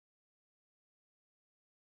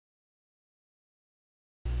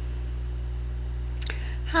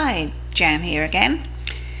Hi, Jan here again.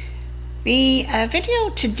 The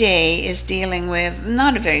video today is dealing with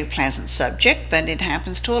not a very pleasant subject, but it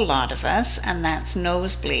happens to a lot of us, and that's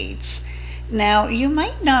nosebleeds. Now, you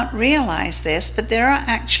might not realize this, but there are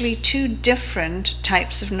actually two different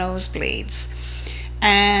types of nosebleeds,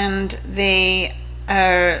 and they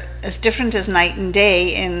are as different as night and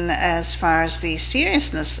day in as far as the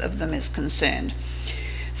seriousness of them is concerned.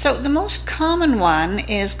 So the most common one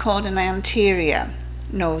is called an anterior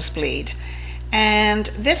nosebleed, and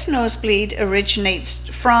this nosebleed originates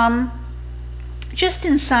from just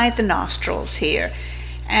inside the nostrils here,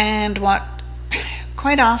 and what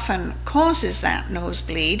quite often causes that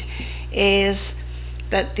nosebleed is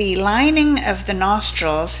that the lining of the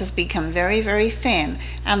nostrils has become very thin,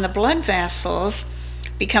 and the blood vessels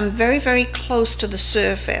become very close to the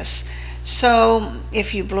surface. So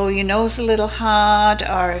if you blow your nose a little hard,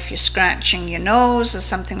 or if you're scratching your nose or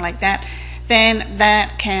something like that, then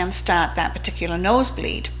that can start that particular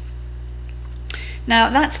nosebleed. Now,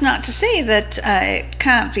 that's not to say that it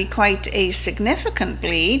can't be quite a significant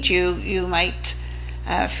bleed. You might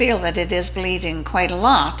feel that it is bleeding quite a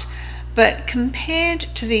lot, but compared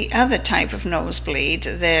to the other type of nosebleed,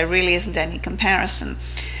 there really isn't any comparison.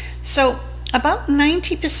 So about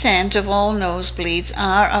 90% of all nosebleeds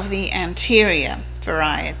are of the anterior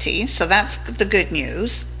variety, so that's the good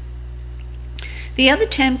news. The other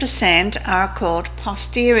 10% are called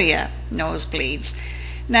posterior nosebleeds.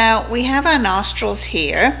 Now, we have our nostrils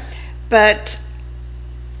here, but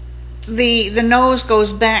the nose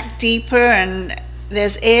goes back deeper, and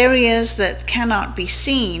there's areas that cannot be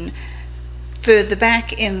seen further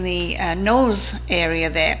back in the nose area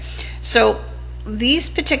there. So these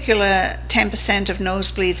particular 10% of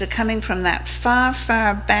nosebleeds are coming from that far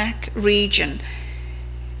back region.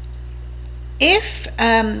 If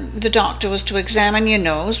the doctor was to examine your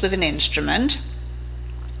nose with an instrument,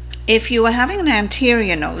 if you were having an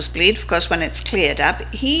anterior nosebleed, of course when it's cleared up,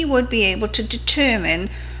 he would be able to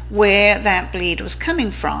determine where that bleed was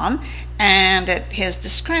coming from, and at his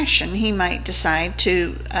discretion he might decide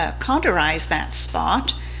to cauterize that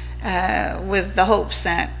spot with the hopes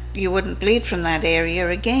that you wouldn't bleed from that area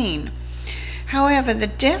again. However, the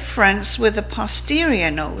difference with a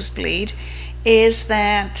posterior nosebleed is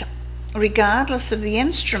that regardless of the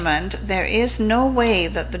instrument, there is no way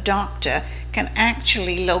that the doctor can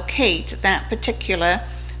actually locate that particular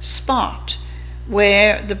spot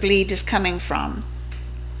where the bleed is coming from.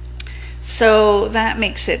 So that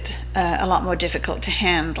makes it a lot more difficult to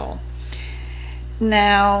handle.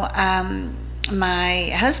 Now, my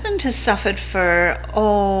husband has suffered for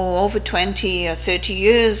over 20 or 30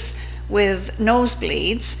 years with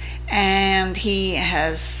nosebleeds, and he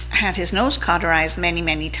has had his nose cauterized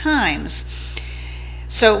many times.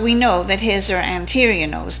 So we know that his are anterior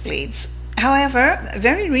nosebleeds. However,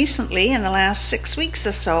 very recently, in the last 6 weeks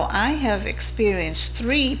or so, I have experienced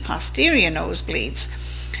 3 posterior nosebleeds.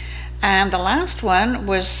 And the last one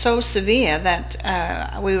was so severe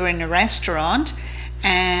that we were in a restaurant,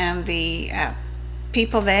 and the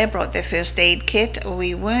people there brought their first aid kit.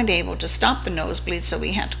 We weren't able to stop the nosebleed, so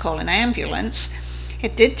we had to call an ambulance.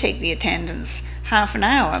 It did take the attendants half an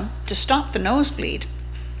hour to stop the nosebleed,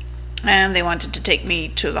 and they wanted to take me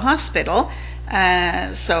to the hospital.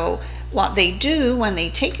 So what they do when they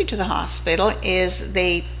take you to the hospital is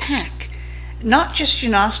they pack not just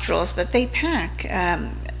your nostrils, but they pack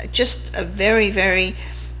just a very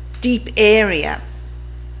deep area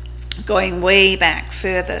going way back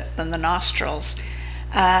further than the nostrils.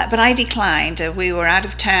 But I declined. We were out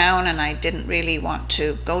of town, and I didn't really want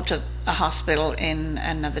to go to a hospital in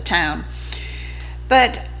another town.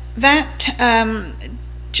 But that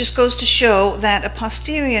just goes to show that a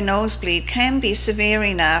posterior nosebleed can be severe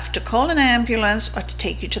enough to call an ambulance or to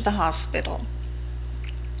take you to the hospital.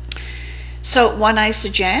 So what I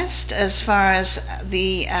suggest as far as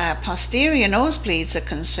the posterior nosebleeds are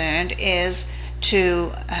concerned is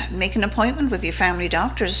to make an appointment with your family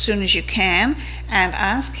doctor as soon as you can, and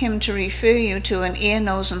ask him to refer you to an ear,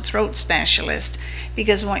 nose and throat specialist,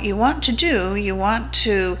 because what you want to do, you want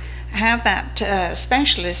to have that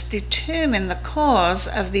specialist determine the cause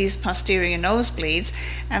of these posterior nosebleeds,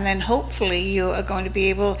 and then hopefully you are going to be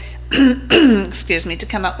able excuse me, to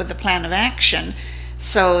come up with a plan of action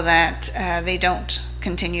so that they don't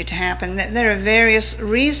continue to happen. There are various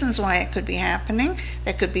reasons why it could be happening.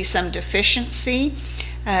 There could be some deficiency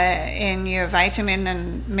in your vitamin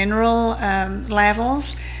and mineral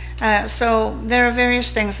levels. So there are various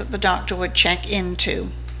things that the doctor would check into.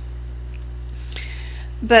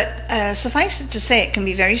 But suffice it to say, it can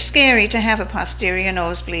be very scary to have a posterior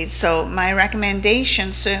nosebleed. So my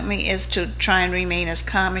recommendation certainly is to try and remain as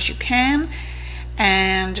calm as you can,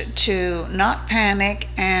 and to not panic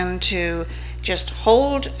and to just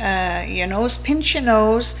hold your nose, pinch your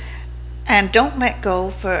nose, and don't let go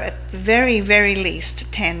for at the very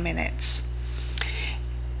least 10 minutes.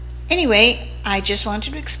 Anyway, I just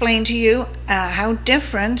wanted to explain to you how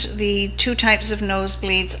different the two types of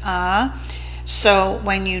nosebleeds are. So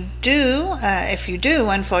when you do, if you do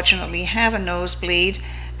unfortunately have a nosebleed,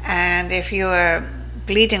 and if you're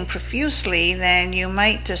bleeding profusely, then you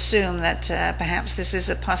might assume that perhaps this is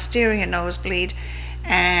a posterior nosebleed,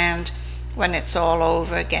 and when it's all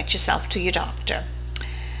over, get yourself to your doctor.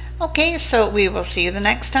 Okay, so we will see you the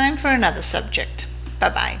next time for another subject.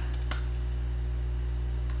 Bye-bye.